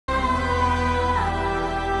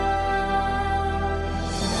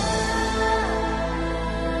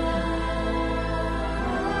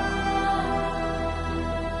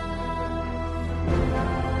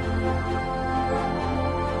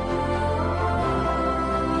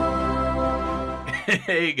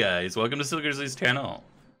Hey guys, welcome to Still Grizzly's channel.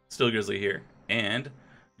 Still Grizzly here, and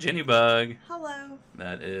Jenny Bug. Hello.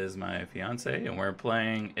 That is my fiance, and we're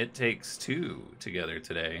playing It Takes Two together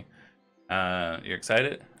today. You're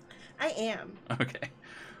excited? I am. Okay.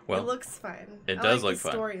 Well, it looks fun. It I does like look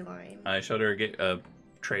fun. Storyline. I showed her a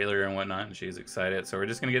trailer and whatnot, and she's excited. So we're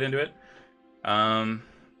just gonna get into it. I'm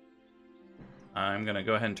gonna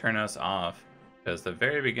go ahead and turn us off because the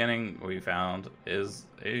very beginning we found is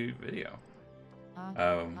a video.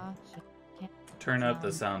 Turn up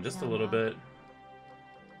the sound just a little bit.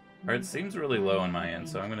 Or it seems really low on my end,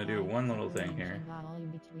 so I'm gonna do one little thing here.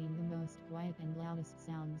 Between the most quiet and loudest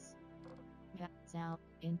sounds. Sound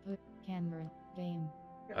input camera game.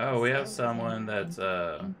 Oh, we have someone that's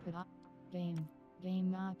Input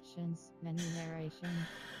game options menu narration.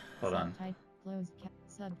 Hold on. Subtype closed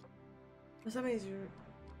sub. For some reason,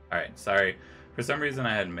 Alright, sorry. For some reason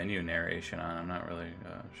I had menu narration on. I'm not really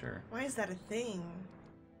sure. why is that a thing?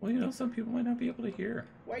 Well, you know, some people might not be able to hear.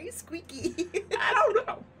 Why are you squeaky? I don't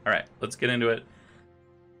know. Alright, let's get into it.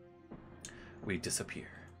 We disappear.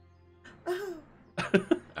 Oh.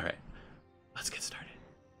 Alright, let's get started.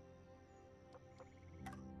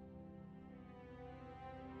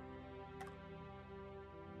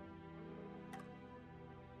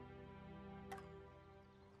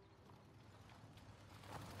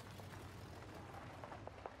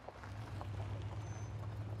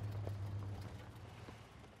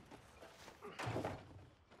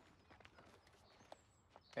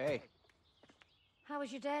 Hey, How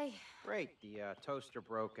was your day? great. The toaster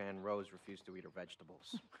broke and Rose refused to eat her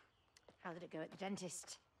vegetables. How did it go at the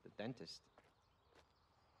dentist? The dentist?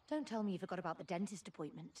 Don't tell me you forgot about the dentist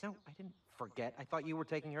appointment. No, I didn't forget. I thought you were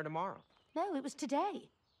taking her tomorrow. No, it was today.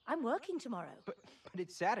 I'm working tomorrow. But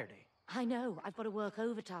it's Saturday. I know, I've got to work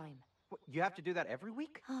overtime. What, you have to do that every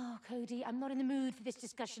week? Oh, Cody, I'm not in the mood for this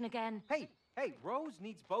discussion again. Hey, Rose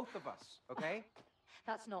needs both of us, okay?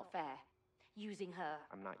 That's not fair. Using her.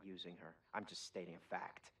 I'm not using her. I'm just stating a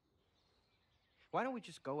fact. Why don't we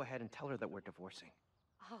just go ahead and tell her that we're divorcing?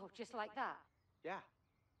 Oh, just like that? Yeah.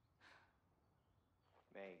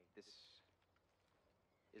 May, this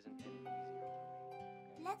isn't any easier.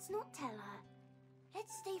 Let's not tell her.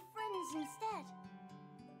 Let's stay friends instead.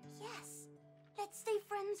 Yes, let's stay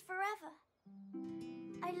friends forever.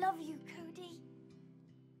 I love you, Cody.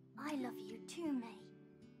 I love you too, May.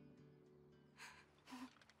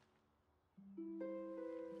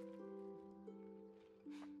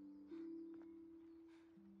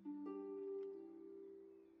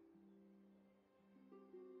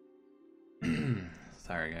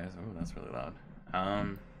 Sorry guys. Oh, that's really loud.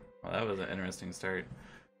 Well, that was an interesting start.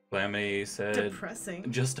 Blammy said,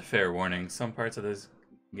 Depressing. just a fair warning, some parts of this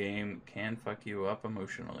game can fuck you up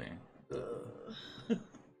emotionally.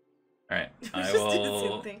 Alright, I just did the will...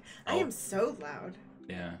 same thing. I am so loud.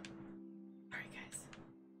 Yeah. Alright, guys.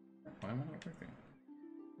 Why am I not working?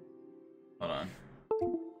 Hold on.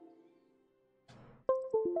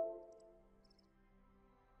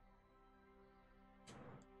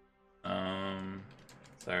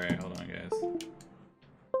 Sorry, hold on guys.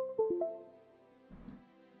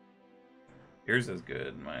 Yours is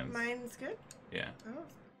good, Mine's good? Yeah. Oh.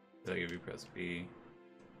 Like if you press B.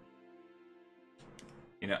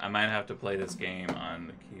 You know, I might have to play this game on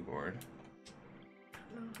the keyboard. I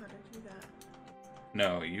don't know how to do that.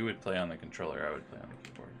 No, you would play on the controller, I would play on the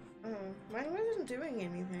keyboard. Oh, mine wasn't doing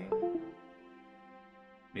anything.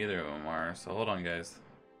 Neither of them are, so hold on guys.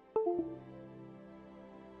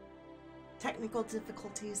 Technical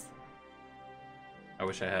difficulties. I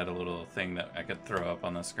wish I had a little thing that I could throw up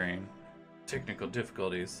on the screen. Technical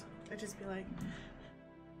difficulties. I'd just be like...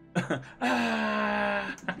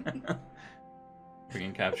 Ah! We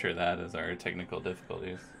can capture that as our technical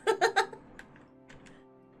difficulties.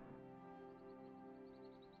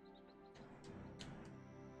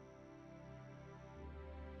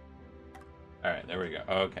 Alright, there we go.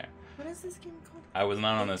 Okay. What is this game called? I was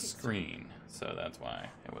not on the screen, so that's why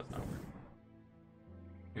it was not working.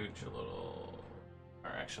 Scooch a little...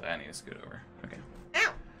 Or actually, I need to scoot over. Okay.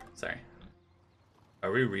 Ow! Sorry.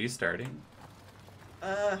 Are we restarting?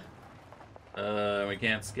 We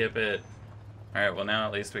can't skip it. Alright, well now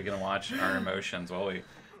at least we can watch our emotions while we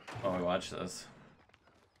watch this.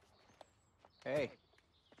 Hey,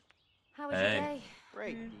 How was Hey. your day?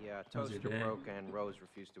 great. The How's your toaster day? broke and Rose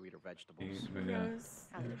refused to eat her vegetables. Rose.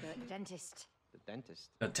 How did it go at the dentist? The dentist?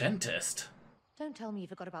 The dentist. Don't tell me you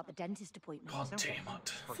forgot about the dentist appointment. God damn it.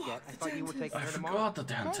 Forget. I the thought you were dentist. taking I her tomorrow. forgot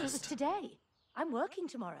the No, it was dentist. today. I'm working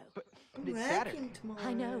tomorrow. But it's Saturday. Working tomorrow.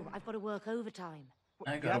 I know, I've got to work overtime.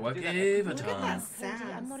 I You gotta have to work do that every overtime. week. Look at that Cody, sass.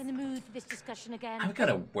 I'm not in the mood for this discussion again. I've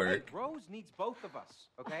gotta Hey, work. Rose needs both of us,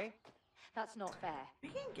 okay? That's not fair. I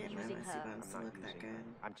can't get my Using messy her. buns I'm to not look using that her. good.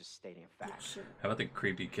 I'm just stating a Oh, fact. shit. How about the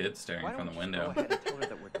creepy kid staring Why from don't the we just window? go ahead and tell her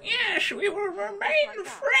that we're Yes, we will remain like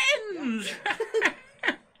that. friends.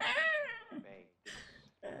 May,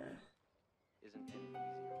 Uh, this isn't any easier.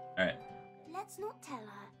 All right, Let's not tell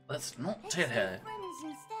her. let's not Let's tell stay her. friends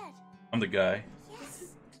instead. I'm the guy.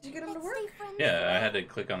 Yes. did you get him to Let's work? stay friends Yeah, I forever. had to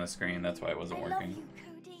click on the screen. That's why it wasn't I love working. you,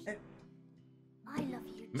 Cody. Uh, I love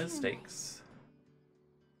you too. Mistakes.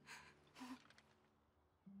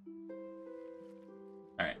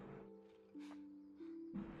 All right.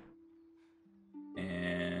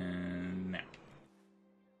 And now,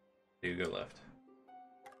 you go left.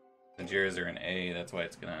 Since yours are an A, that's why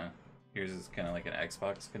it's gonna. Yours is kind of like an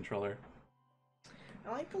Xbox controller.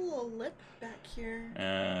 I like the little lip back here.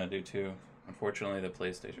 I do too. Unfortunately, the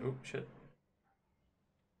PlayStation. Oh shit.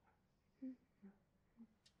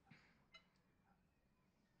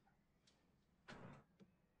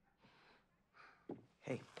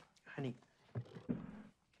 Hey, honey,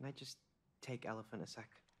 can I just take Elephant a sec?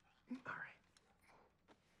 All right.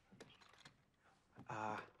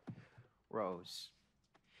 Rose,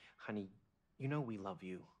 honey, you know we love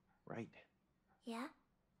you, right? Yeah?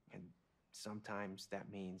 And sometimes that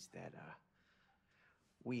means that,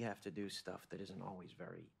 we have to do stuff that isn't always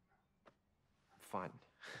very fun.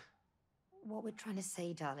 What we're trying to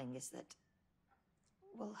say, darling, is that,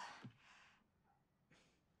 well,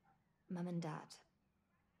 Mum and Dad,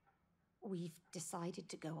 we've decided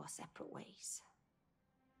to go our separate ways.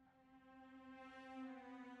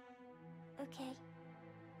 Okay.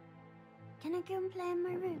 Can I go and play in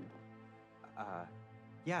my room?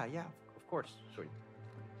 Yeah, of course, sweet.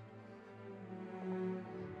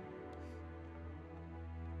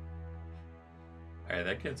 Alright,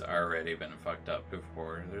 that kid's already been fucked up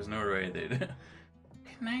before. There's no way they'd.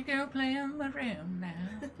 Can I go play in the room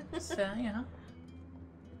now? So, you know.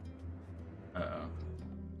 Uh oh.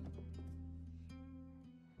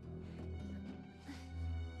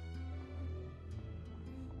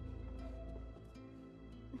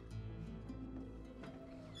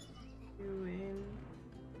 Doing.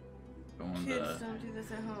 Going Kids to don't do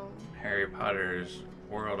this at home. Harry Potter's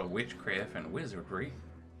world of witchcraft and wizardry.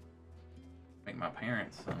 Make my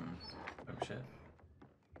parents oh shit.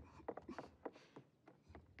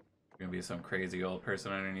 Gonna be some crazy old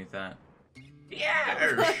person underneath that.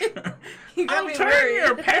 Yes! You got I'll me turn worried.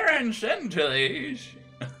 your parents into these.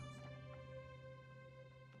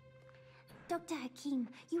 Dr. Hakim,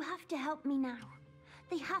 you have to help me now.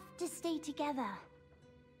 They have to stay together.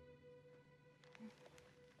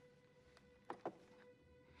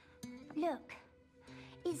 Look,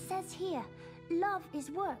 it says here, love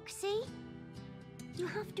is work, see? You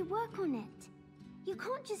have to work on it. You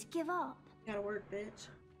can't just give up. Gotta work, bitch.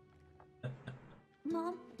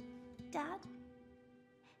 Mom, Dad,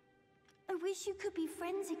 I wish you could be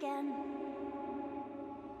friends again.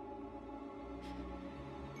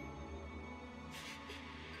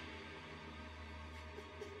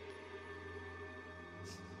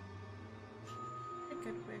 A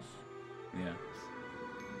good wish. Yeah.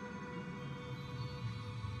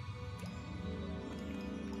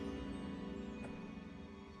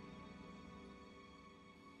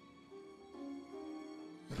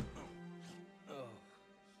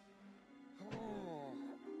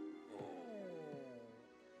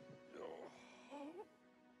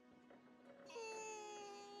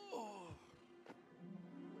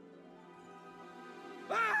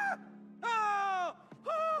 Ah! Oh!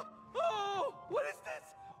 Oh! Oh! What is this?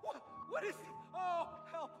 What is this? Oh,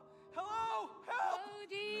 help! Hello! Help!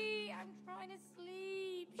 Cody, I'm trying to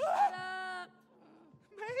sleep. Ah! Shut up.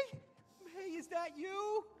 May? May, is that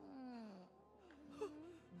you?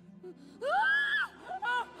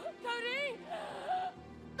 Oh, Cody!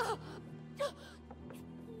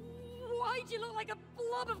 Why'd you look like a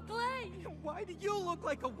blob of clay? Why do you look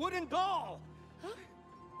like a wooden doll? Look.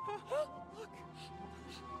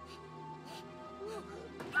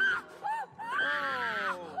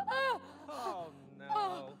 Oh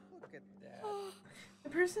no. Look at that. The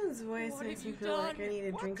person's voice What makes have me you feel like I done? need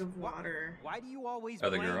a What? drink of What? water. Why do you always Oh,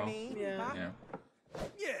 the blame girl? me? Yeah. Huh? Yeah.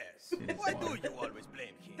 Yes. Yes, Why water. do you always blame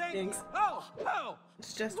him? Thanks. Thanks. Oh!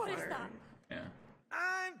 It's just What is water. that? Yeah.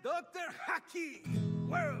 I'm Dr. Hakim,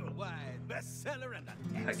 worldwide bestseller and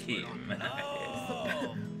an expert Hakim. on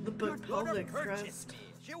love. The book Your daughter Publix purchased trust. me.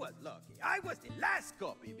 She was lucky. I was the last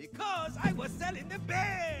copy because I was selling the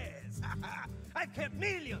best. I've helped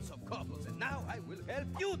millions of couples, and now I will help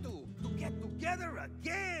you two to get together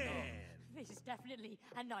again. This is definitely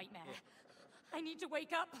a nightmare. I need to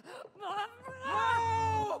wake up.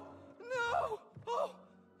 No! No! Oh,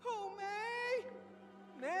 May!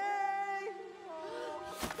 May!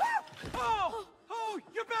 Oh! Oh,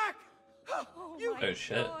 you're back! Oh, You- my Oh,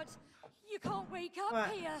 shit. God. You can't wake up What?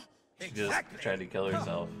 here. She just tried to kill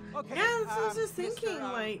herself. Okay. Yeah, that's what I was just Mr. thinking.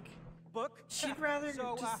 Like, Book. she'd rather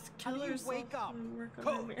So, just how kill do you herself wake up? than work on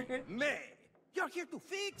her Cody, marriage. man, you're here to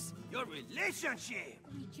fix your relationship.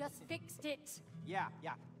 We just fixed it. Yeah.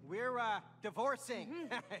 We're divorcing.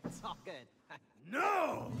 It's all good.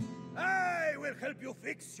 No! I will help you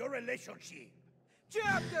fix your relationship.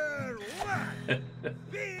 Chapter 1.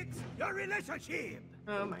 Fix your relationship.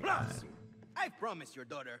 Oh my Plus, god. I promised your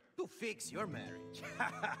daughter to fix your marriage.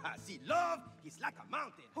 See, love is like a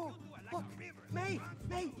mountain. Oh, You two are like look. a river.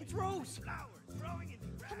 May, it's Rose. Flowers growing in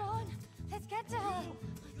the ground. Come on, let's get to her.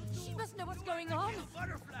 She must know what's going on. Little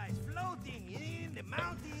butterflies floating in the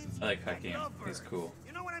mountains. I like Hakeem. lovebirds. He's cool.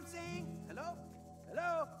 You know what I'm saying? Hello?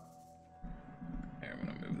 Hello? Here, I'm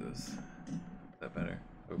gonna move this. Is that better?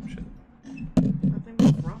 Oh shit. Nothing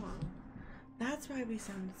was wrong. That's why we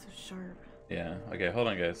sounded so sharp. Yeah. Okay, hold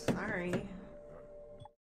on, guys. Sorry.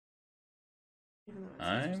 Even though it's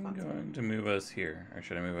I'm responsible. going to move us here. Or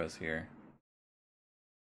should I move us here?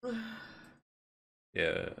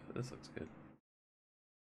 Yeah, this looks good.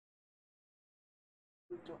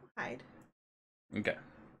 Don't hide. Okay.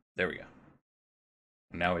 There we go.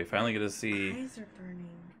 Now we finally get to My see. eyes are burning.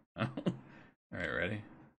 Alright, ready?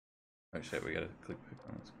 Oh shit, we gotta click back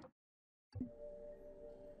on this.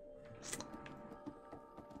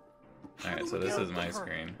 Alright, so this is my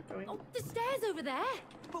screen. Going. Oh, the stairs over there.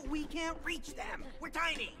 But we can't reach them. We're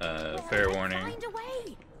tiny. Fair Let's warning. Find a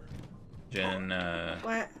way. Jen,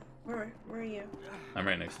 What? Where are you? I'm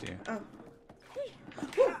right next to you. Oh.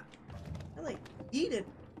 Woo! I like yeeted.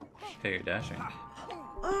 Hey, you're dashing.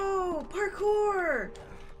 Oh, parkour!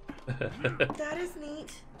 That is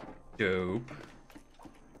neat. Dope.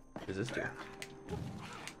 What does this do?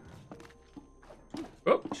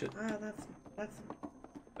 Oh, shit. Oh, that's.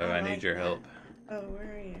 Oh, I need your help. Oh,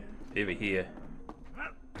 where are you? Over here.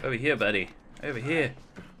 Over here, buddy. Over here.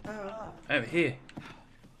 Oh. Over here.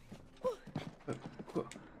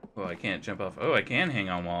 Oh, I can't jump off. Oh, I can hang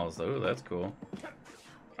on walls. Oh, that's cool. Can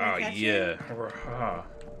Oh, I catch yeah. you?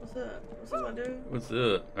 What's up? What's up, my dude? What's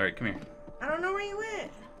up? Alright, come here. I don't know where you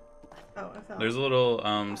went. Oh, I fell. There's a little,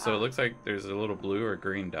 so it looks like there's a little blue or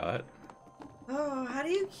green dot. Oh, how do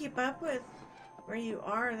you keep up with where you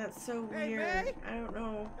are? That's so Hey, weird. May? I don't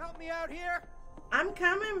know. Help me out here. I'm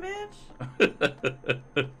coming,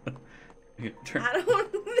 bitch. You turn- I don't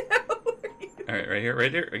know where you. Alright, right here,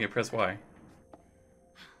 right here. Okay, press Y.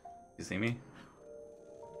 You see me?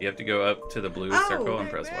 You have to go up to the blue Oh, circle and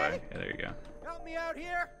hey, press May? Y. Yeah, there you go. Help me out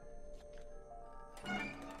here.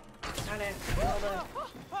 Got it. Hold up.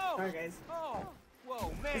 Oh. Sorry, guys. Oh.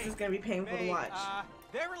 Whoa, May. This is gonna be painful to May, watch,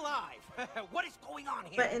 They're alive. What is going on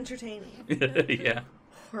here? but entertaining. Yeah.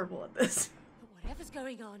 Horrible at this. Whatever's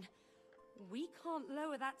going on, we can't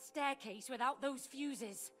lower that staircase without those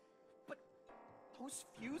fuses. But those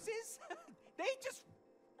fuses? they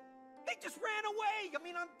just ran away. I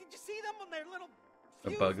mean, did you see them on their little The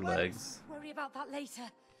fuse bug legs. Worry about that later.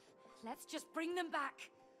 Let's just bring them back.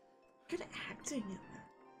 Good acting in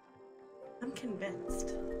that. I'm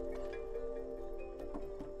convinced.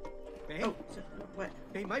 May, Oh, so, what?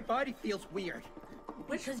 May, my body feels weird.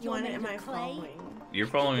 Which Because you're one made am of I clay? following? You're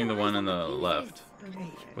following the one on the Fuses. left Okay.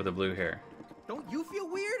 with the blue hair. Don't you feel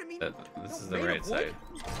weird? I mean, This is no, the made right of wood?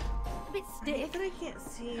 side. A bit I stiff. hate that I can't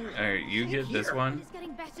see. Alright, you get this Here. one It's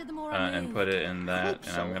getting better the more I and move. put it in that,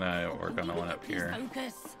 and I'm so. gonna work on the one up Please here.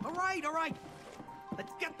 Focus. All right.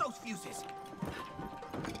 Let's get those fuses.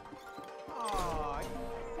 Aw,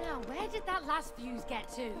 Now, where did that last fuse get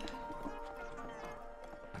to?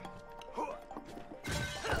 Oh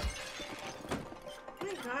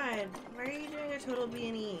my god, why are you doing a total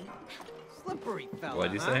B&E? slippery fella.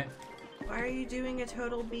 What'd you huh? say? Why are you doing a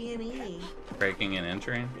total B&E? Breaking and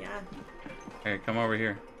entering? Yeah, Hey, come over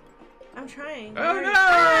here. I'm trying. Oh Where- no!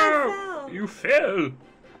 I fell. You fell!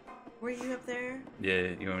 Were you up there? Yeah,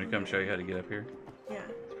 you want me to come show you how to get up here? Yeah.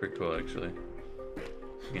 It's pretty cool, actually.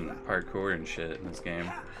 You can parkour and shit in this game.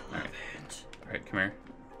 Alright. Alright, come here.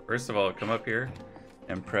 First of all, come up here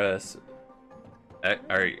and press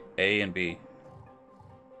A and B.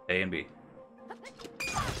 A and B.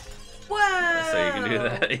 Whoa! So you can do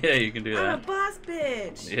that. Yeah, you can do I'm a that. boss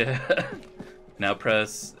bitch. Yeah. Now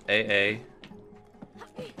press AA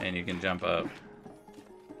and you can jump up.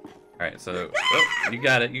 Alright, so oh, you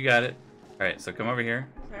got it. Alright, so come over here.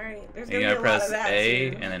 Sorry, there's And gonna you be gotta a lot of press that A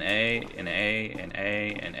too. and then A and A and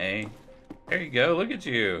A and A. There you go, look at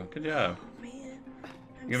you. Good job. Man,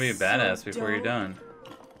 I'm You're gonna be a so badass before you're dumb. done.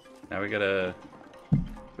 Now we gotta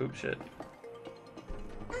oop shit.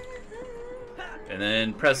 And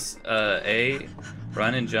then press A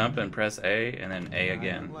Run and jump and press A and then A I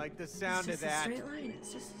again. don't like the It's sound of just a that. straight line.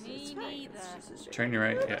 It's just Me it's fine. neither. It's just a straight Turn your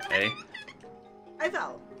right. Yeah, A. I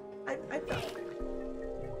fell. I fell.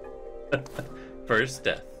 First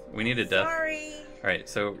death. We need a death. Sorry. Alright,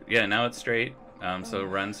 so yeah, now it's straight. So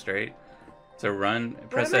run straight. So run,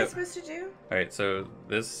 press What am I it. supposed to do? Alright, so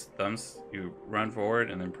this thumbs, you run forward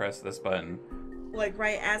and then press this button. Like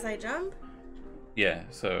right as I jump? Yeah,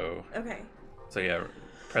 so Okay. yeah,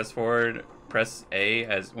 press forward, press A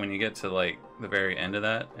as when you get to like the very end of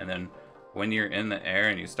that, and then when you're in the air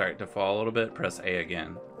and you start to fall a little bit, press A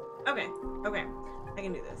again. Okay. Okay. I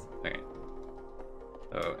can do this. Okay.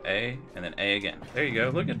 So A and then A again. There you go.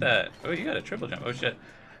 Look at that. Oh, you got a triple jump. Oh shit.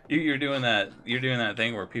 You're doing that. You're doing that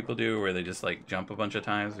thing where people do, where they just like jump a bunch of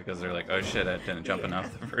times because they're like, oh shit, I didn't jump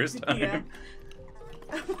enough the first time. Yeah.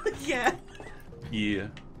 Yeah. Yeah.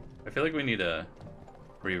 I feel like we need a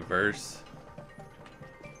reverse.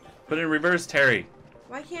 Put in reverse, Terry.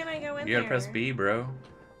 Why can't I go in You gotta there? press B, bro.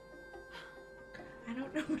 I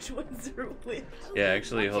don't know which ones are which. Yeah,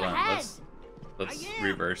 actually, hold on. ahead. Let's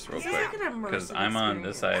reverse real This is quick. like an immersive Because I'm on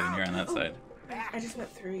this side experience. and you're on that Oh. side. I just went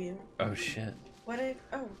through you. Oh shit. What did?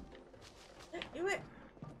 Oh. Do it.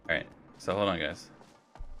 Alright, so hold on, guys.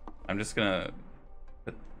 I'm just gonna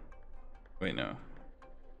put... Wait, no.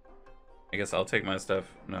 I guess I'll take my stuff.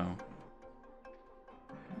 No.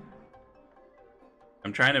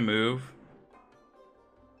 I'm trying to move.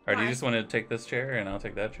 Or do you Why? just want to take this chair and I'll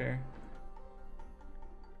take that chair?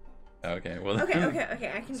 Okay, well Okay. then.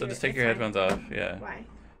 Okay. I can. So do just it. take It's your fine. headphones off, yeah.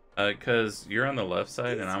 Why? Cause you're on the left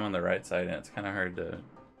side and I'm on the right side, and it's kind of hard to,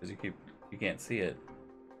 cause you can't see it.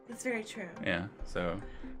 It's very true. Yeah. So,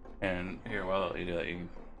 and here, while you do that, you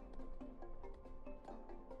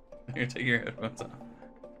here, take your headphones off.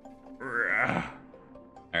 All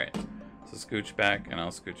right. So scooch back, and I'll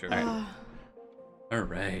scooch over. Oh, All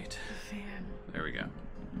right. fan. There we go.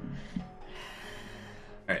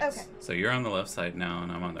 All right. Okay. So you're on the left side now,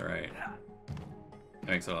 and I'm on the right. It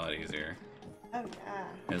makes it a lot easier. Oh yeah.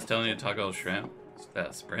 And it's telling you to toggle shrimp,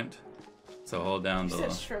 that sprint. So hold down You the.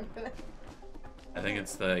 said shrimp in it. I think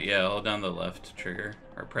it's the hold down the left trigger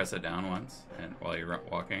or press it down once, and while you're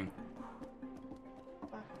walking.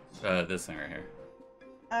 This thing right here.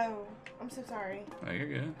 Oh, I'm so sorry. Oh, you're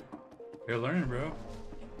good. You're learning, bro.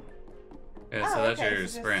 Yeah, so Oh, that's okay, your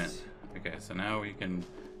so sprint. just- Okay, so now we can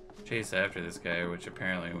chase after this guy, which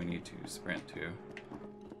apparently we need to sprint to.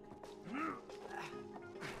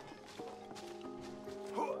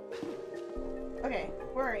 Okay,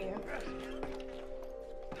 where are you?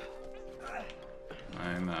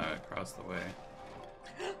 I'm across the way.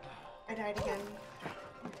 I died again.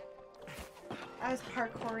 I was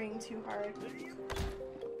parkouring too hard.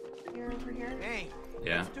 You're over here? Hey,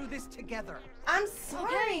 Yeah. let's do this together. I'm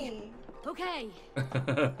sorry. Okay.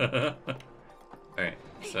 Alright,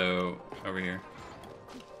 so over here.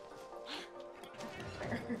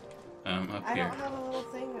 Up I here. don't have a little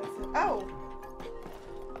thing that says. Oh!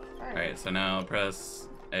 Alright, so now press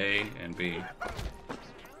A and B.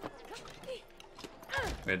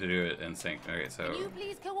 We had to do it in sync. Okay, so Can you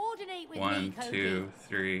please coordinate with me, 1, Cody? 2,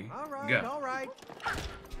 3, All right, go. all right.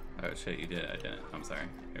 Oh shit, you did it. I didn't. I'm sorry.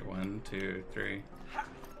 Okay, 1, 2, 3.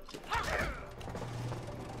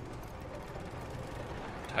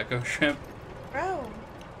 Taco shrimp. Bro!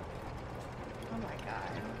 Oh my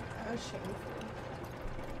god. That was shameful.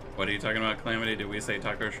 What are you talking about, Calamity? Did we say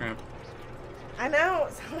taco shrimp? I know!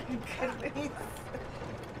 It sounded good when you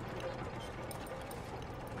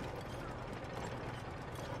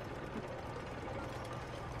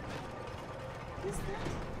What is that?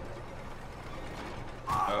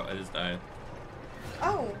 Oh, I just died.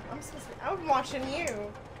 Oh, I'm supposed to. I'm watching you.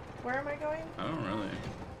 Where am I going? I don't really.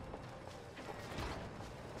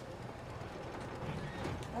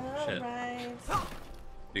 Shit. Alright.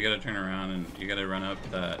 You gotta turn around and you gotta run up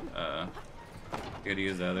that, you gotta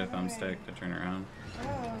use the other thumbstick to turn around.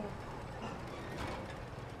 Oh.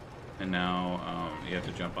 And now, you have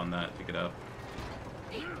to jump on that to get up.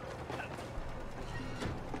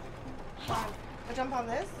 Fine. I jump on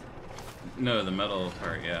this? No, the metal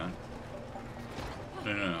part, yeah.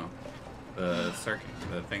 No. The circuit,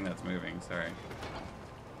 the thing that's moving, sorry.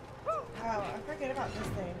 Oh, I forget about this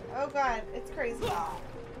thing. Oh god, it's crazy.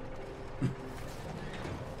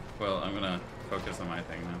 Well, I'm gonna focus on my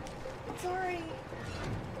thing now. Sorry.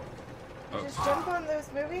 Oh, Just jump on those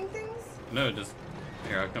moving things? no, just,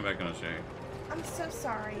 here, I'll come back and I'll show you. I'm so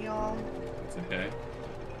sorry, y'all. It's okay.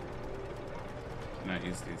 I'm not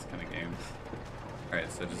used to these kind of games.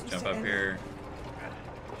 Alright, so just jump up here.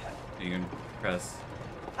 You can press.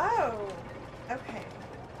 Oh, okay.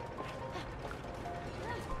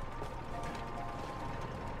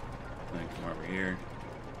 Like, Come over here.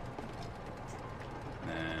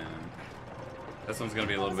 And then this one's gonna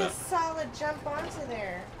be a That little was bit. a solid jump onto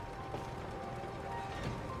there.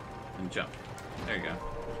 And jump. There you go.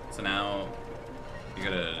 So now you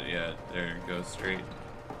gotta, yeah, there, go straight,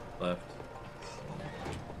 left.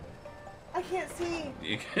 I can't see.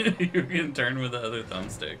 You can turn with the other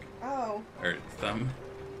thumbstick. Oh, Or thumb.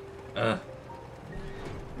 where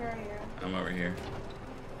are you? I'm over here.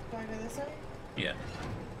 Do I go this way? Yeah.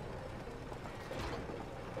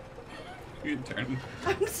 You can turn.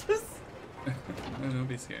 I'm just. No, don't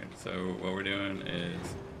be scared. So what we're doing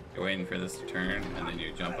is you're waiting for this to turn, and then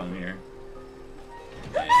you jump on here.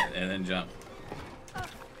 And then jump.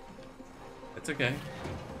 It's okay.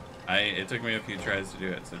 It took me a few tries to do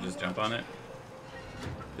it, so just jump on it.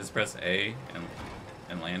 Just press A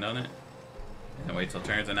and land on it. And wait till it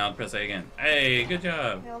turns, and now press A again. Hey, good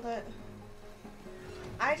job! Nailed it.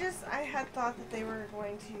 I had thought that they were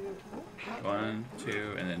going to. 1,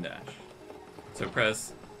 2, and then dash. So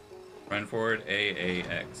press run forward,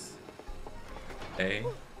 A-A-X. A.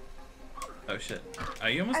 Oh shit. Oh,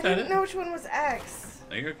 you almost I had didn't it. know which one was X.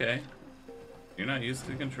 Are you okay? You're not used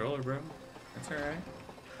to the controller, bro. That's alright.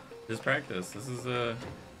 Just practice. This is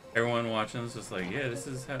everyone watching is just like, yeah, this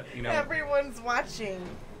is how, you know. Everyone's watching.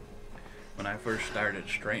 When I first started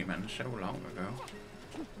streaming so long ago.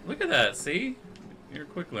 Look at that, see? You're a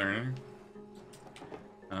quick learner.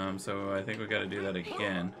 So I think we gotta do that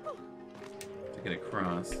again to get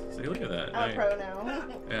across. See, look at that. I'm a pro now.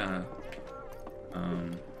 Yeah.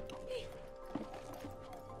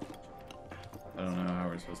 I don't know how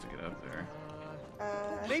we're supposed to get up there.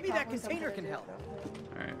 Maybe that probably container something can to do help. with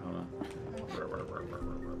Alright, hold on.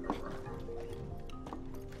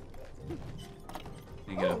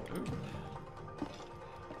 You get up. Ooh.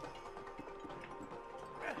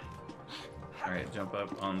 Alright, jump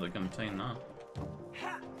up on the container.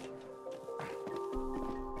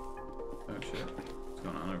 Oh shit. What's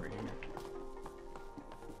going on over here?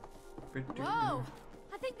 Whoa!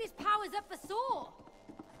 I think this power's up for Saw.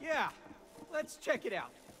 Yeah, let's check it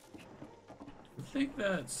out. I think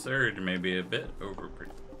that surge may be a bit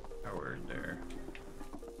overpowered there.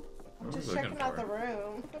 What are we Just looking checking out for? the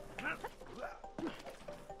room.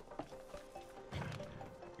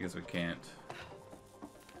 I guess we can't.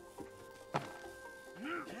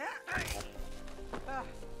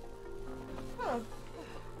 Oh.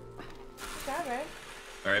 Got it.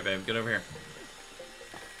 Alright, babe, get over here.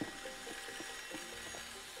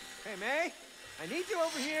 Hey, May, I need you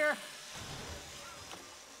over here.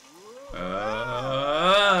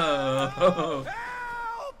 Oh!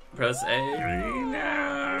 Help! Press A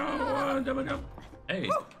now! Jump, jump. Hey,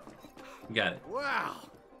 you got it. Wow.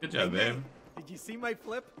 Good job, Hey, May, babe. did you see my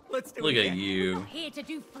flip? Let's do Look it at again. you. Here to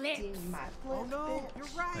do flips. See my Oh flip, no, bitch. you're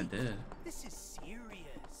right. I did. This is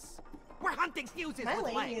serious. We're hunting fuses My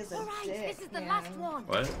with lady legs. is a All right, dick, this is the man. last one.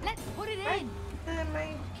 What? Let's put it in. My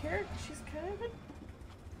character, she's kind of a.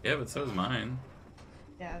 Yeah, but so is mine.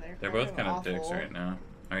 Yeah, They're both kind of awful. dicks right now.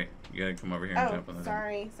 Alright, you gotta come over here and Oh, jump on the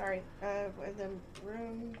sorry. The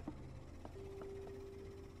room.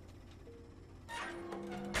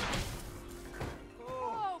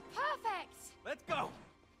 Oh, perfect. Let's go.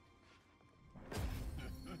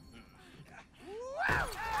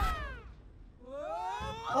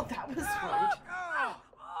 Oh, that was rude.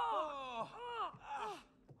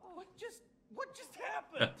 What just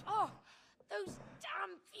happened? Oh, those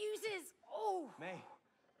damn fuses. Oh, May,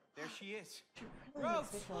 there she is. Really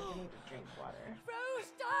makes me feel like I need to drink water.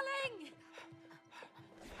 Rose, darling.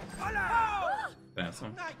 Hello! That's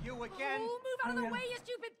one. Not you again. Oh, move out of the way, you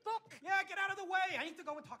stupid fuck. Yeah, get out of the way. I need to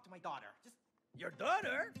go and talk to my daughter. Just your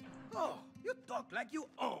daughter? Oh, you talk like you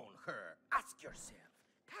own her. Ask yourself,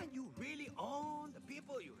 can you really own the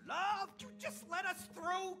people you love? You just let us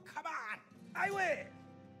through? Come on. I will.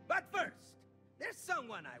 But first, there's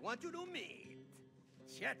someone I want you to meet.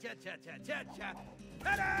 Cha cha cha cha cha cha.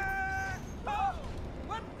 Ta-da! Oh,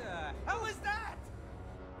 what the hell is that?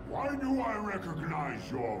 Why do I recognize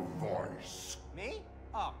your voice? Me?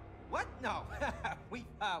 Oh, what? No, we've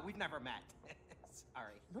never met.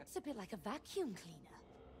 Sorry. Looks a bit like a vacuum cleaner.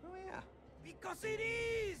 Oh yeah. Because it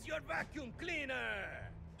is your vacuum cleaner.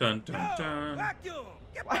 Dun dun Oh, dun. vacuum.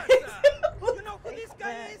 Get Why back is there. it look You know who like this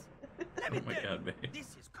guy that? is? Let me Oh my tell God, you. babe.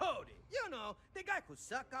 This is Cody. You know, the guy who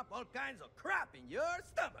suck up all kinds of crap in your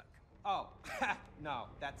stomach. Oh, no,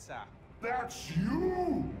 that's That's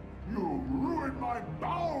you! You ruined my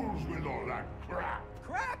bowels with all that crap!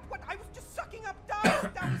 crap. What? I was just sucking up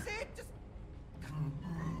dust. That was it. Just.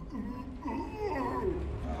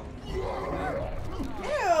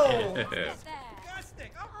 Ew! There. Disgusting.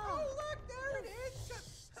 Oh, look, there it is.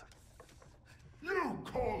 You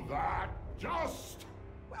call that just?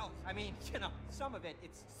 Well, I mean, you know, some of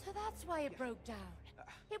it's... So that's why it broke down.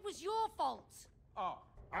 It was your fault. Oh,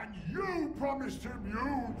 And you promised him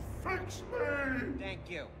you'd fix me! thank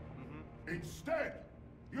you. Instead,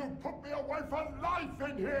 you put me away for life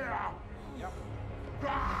in here! Yep.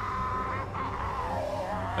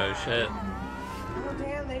 Oh shit. Oh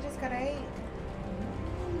damn, they just got ate.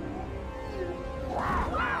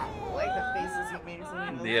 Like the faces he made or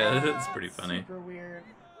something. Yeah, that's pretty funny. Super weird.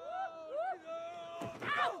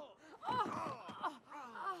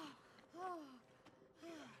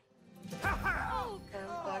 Oh, I'm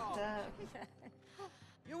fucked up.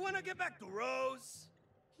 You wanna get back to Rose?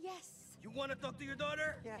 yes. You wanna talk to your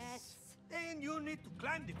daughter? Yes. Then you need to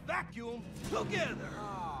climb the vacuum together.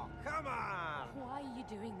 Oh, come on. Why are you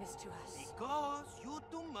doing this to us? Because you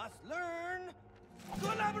two must learn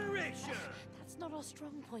collaboration. That's not our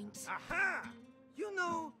strong point. Aha! You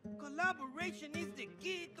know, collaboration is the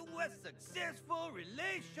key to a successful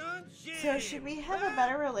relationship. So should we have a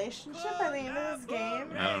better relationship by the end of this game?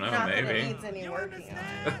 I don't know, Not that it maybe. needs any You working on.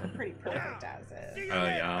 understand? We're pretty perfect as See is. you Oh,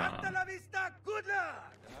 later. yeah. Hasta la vista. Good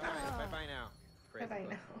luck. Bye-bye now. Crazy Bye book.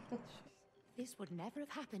 now. This would never have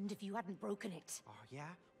happened if you hadn't broken it. Oh, yeah?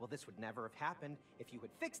 Well, this would never have happened if you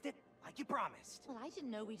had fixed it like you promised. Well, I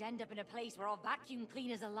didn't know we'd end up in a place where our vacuum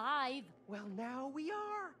cleaner's alive. Well, now we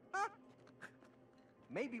are. Huh?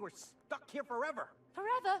 Maybe we're stuck here forever.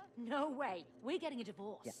 Forever? No way. We're getting a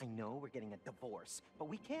divorce. Yeah, I know we're getting a divorce, but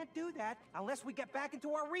we can't do that unless we get back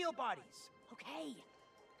into our real bodies. Okay.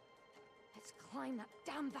 Let's climb that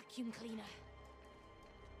damn vacuum cleaner.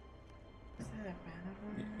 Is that a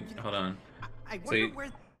fan of him? Hold on. I So wonder you- where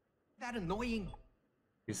that annoying...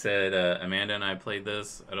 You said Amanda and I played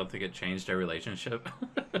this. I don't think it changed our relationship.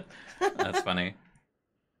 That's funny.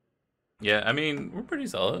 Yeah, I mean, we're pretty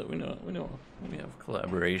solid. We know we have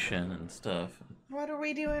collaboration and stuff. What are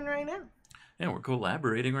we doing right now? Yeah, we're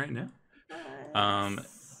collaborating right now.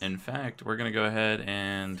 In fact, we're gonna go ahead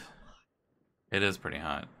and it is pretty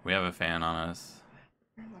hot. We have a fan on us.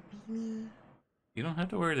 Wear the beanie. You don't have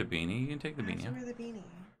to wear the beanie. You can take the I have beanie to off. wear the beanie.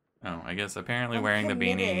 Oh, I guess apparently I'm wearing the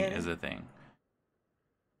beanie committed. is a thing.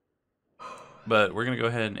 But we're gonna go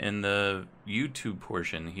ahead and in the YouTube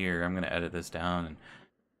portion here, I'm gonna edit this down and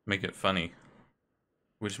make it funny.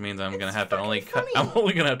 Which means I'm gonna It's have to only fucking cut funny. I'm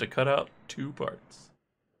only gonna have to cut out 2 parts.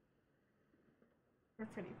 We're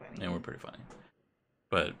pretty funny. And we're pretty funny.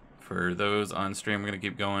 But for those on stream, we're gonna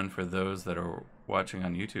keep going. For those that are watching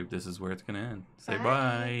on YouTube, this is where it's gonna end. Say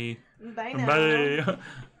bye. Bye now. Bye.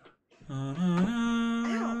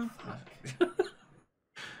 Ow, fuck.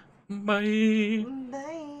 Bye.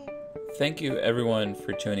 Bye. Thank you everyone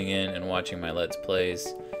for tuning in and watching my Let's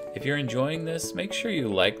Plays. If you're enjoying this, make sure you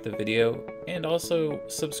like the video and also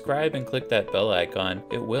subscribe and click that bell icon.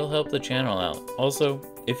 It will help the channel out. Also,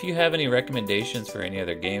 if you have any recommendations for any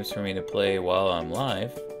other games for me to play while I'm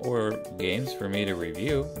live, or games for me to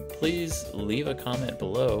review, please leave a comment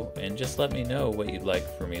below and just let me know what you'd like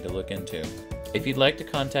for me to look into. If you'd like to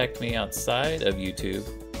contact me outside of YouTube,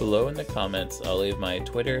 below in the comments I'll leave my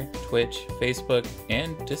Twitter, Twitch, Facebook,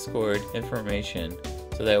 and Discord information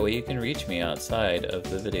so that way you can reach me outside of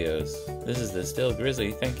the videos. This is the Still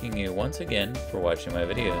Grizzly thanking you once again for watching my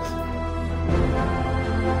videos.